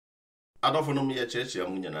Adolfo me church ya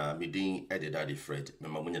munya na midin Daddy Fred me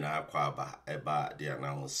ma munya na akwa aba eba de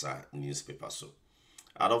announce newspaper so.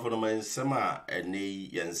 Adolfo no man sema ene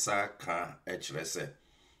yensa ka ekire se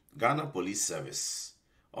Ghana Police Service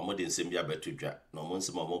omo de nsem bia betudwa na omo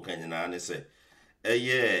nsem omo kan nyina ne se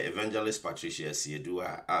eye Evangelist Patricia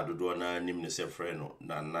Siedua adodo na nim ne se frɛ no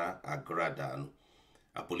Nana Agradaa no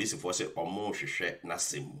a police force omo hwehwɛ na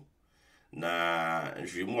semu na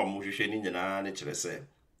nhwimu omo hwehwɛ ni nyina ne kire se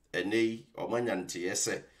ene omanya ntiye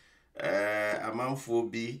se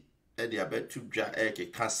amanfo bi de abetu dwa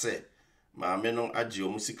keka se maame no agye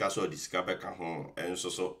omusika so de sika beka ho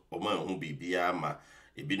enso so oman hu bibia ma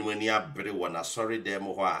ebinum ani abere wona sorry dem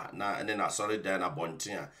ho a na ne na sorry dem na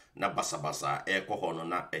bonten a na basabasa ekoho no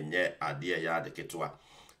na enye ade ya de ketwa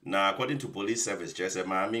na according to police service chair say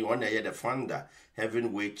maame on ye the founder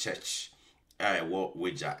Heavenway Church wo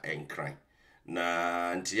weja enkran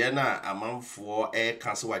na ntiye na amanfo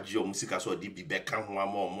kase wagye omusika so de bi beka ho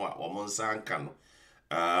ama a omo nsa nka no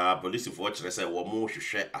police for kire say wo mo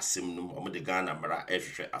hwehwe asem num omo de Ghana mara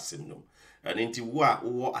hwehwe asem num ani nti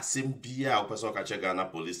wo asem bia wo person ka che Ghana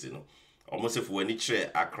police no omo se fo ani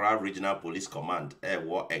kire Accra Regional Police Command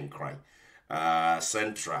wo enkran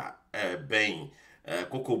central ben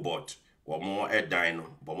Kokobot wo mo dan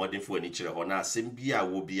no bo mo den fo ani kire ho na asem bia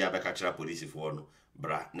wo bia beka kire police for no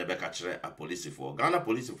bra ne beka kire a police for Ghana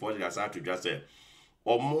police for ga sa to just say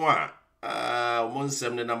omo omo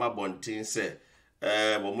nsem ne na mabontin se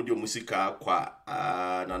bomudio musika kwa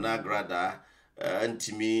Nana Agradaa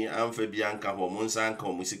antimi amfa bia nka ho monsa nka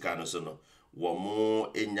musika no so no wo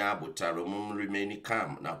mo enya botaro mo remain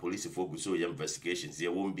calm na police for go so investigations ye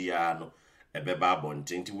won bia no ebeba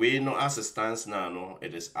bontin ti we no assistance na no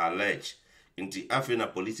it is alleged inti afi na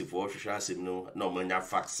police for hwehwe asem no na mo nya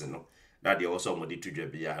facts no that they also mo di tudwa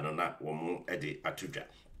bia no na wo mo ede atudwa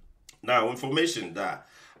now information that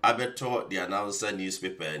abeto the announcer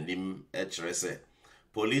newspaper nim etrese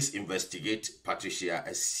police investigate Patricia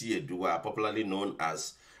Siedua, popularly known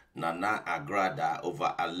as Nana Agradaa,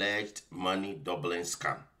 over alleged money doubling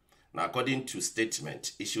scam. Now, according to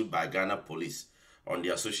statement issued by Ghana Police on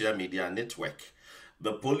their social media network,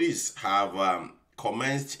 the police have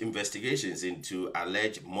commenced investigations into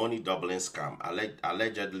alleged money doubling scam,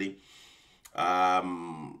 allegedly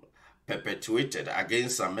perpetuated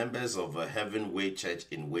against some members of a Heavenway Church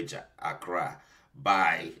in Weja, Accra,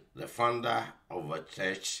 by the founder of a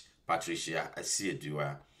church, Patricia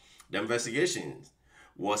Siedua. The investigation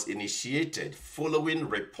was initiated following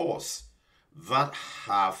reports that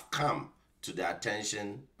have come to the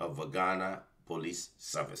attention of the Ghana Police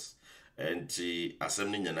Service. And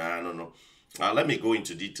let me go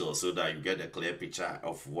into detail so that you get a clear picture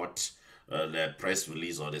of what the press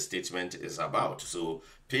release or the statement is about. So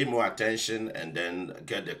pay more attention and then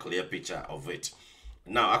get the clear picture of it.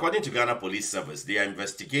 Now, according to Ghana Police Service, they are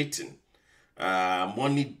investigating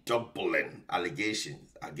money doubling allegations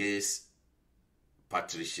against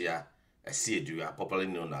Patricia Siedua, popularly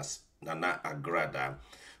known as Nana Agradaa.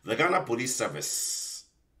 The Ghana Police Service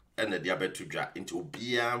and the Diabetudra into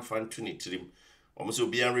Obian Fantunitrim, almost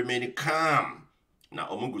Obian remaining calm. Now,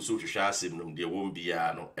 Omungusu Shasim, there won't be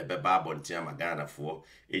no Ebeba Bontiama Ghana for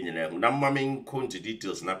in your name. Count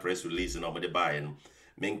details na press release and over the buying.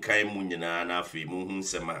 Menkai munyana na afi muhun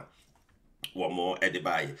sema wamo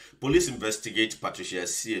edibai. Police investigate Patricia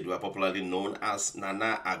Siedua, popularly known as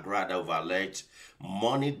Nana Agradaa, over alleged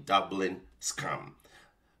money doubling scam.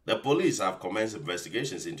 The police have commenced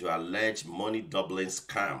investigations into alleged money doubling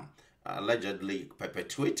scam allegedly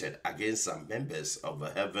perpetuated against some members of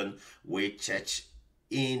the Heavenway Church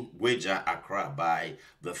in Weja, Accra, by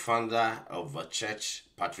the founder of the church,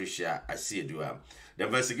 Patricia Siedua. The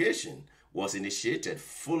investigation was initiated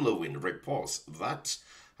following reports that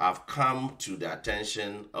have come to the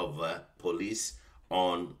attention of the police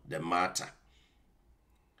on the matter.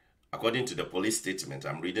 According to the police statement,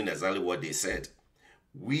 I'm reading exactly what they said.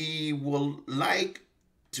 We would like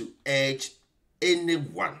to urge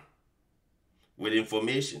anyone with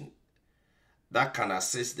information that can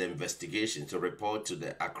assist the investigation to report to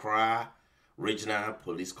the Accra Regional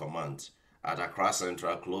Police Command at Accra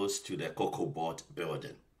Central, close to the Kokobot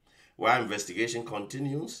building. While investigation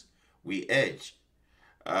continues, we urge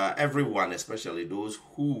everyone, especially those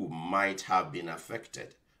who might have been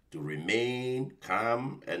affected, to remain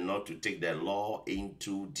calm and not to take the law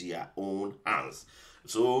into their own hands.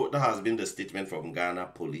 So that has been the statement from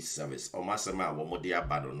Ghana Police Service. Omasema womodia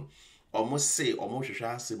badono. Almost say almost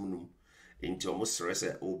shasimnum into almost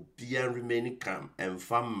rese obian remaining calm and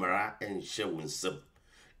famra and shewunsub.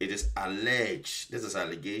 It is alleged, this is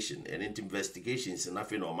allegation, and into investigations and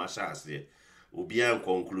nothing or mashas there. obi an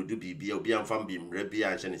conclude bibia obi an fam bimre bia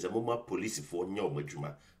an hye ne se moma police for nya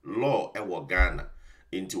omadwuma law e Ghana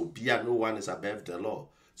into obi no one is above the law,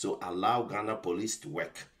 so allow Ghana police to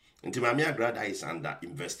work. Into Nana Agradaa is under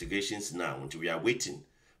investigations now until we are waiting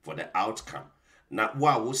for the outcome. Na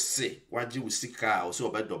wa wo say waji wo sika o so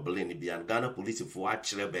obe double ni bia Ghana police for a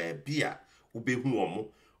kire ba bia ubehu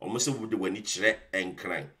omo se wo de wani kire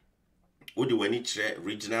enkran wo de wani kire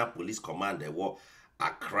regional police command wo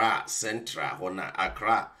Accra Central hona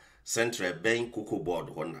Accra Central Ben Cocoa Board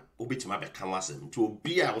hona obitima be kan wasem to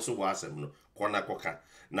obi a wo so wasem no kona koka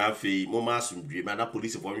na afi moma asumdwe na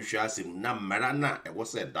police for nhwe asem na mmara na e wo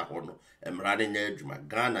se da ho no mmara ne nya adwuma.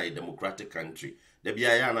 Ghana a democratic country da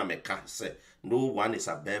bia ya na meka say no one is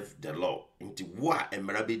above the law nti wo a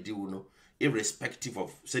mmara be di wo no irrespective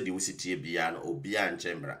of say the city bia no obi a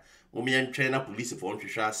nche mmara mumye ntwe na police for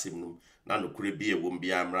nhwe asem no na no kure bia wo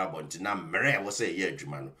mbia mmara bonti na mmara wo say ye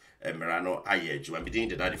adwuma no mmara no aye adwuma. Bidin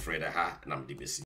de daddy Fred ha na mde besi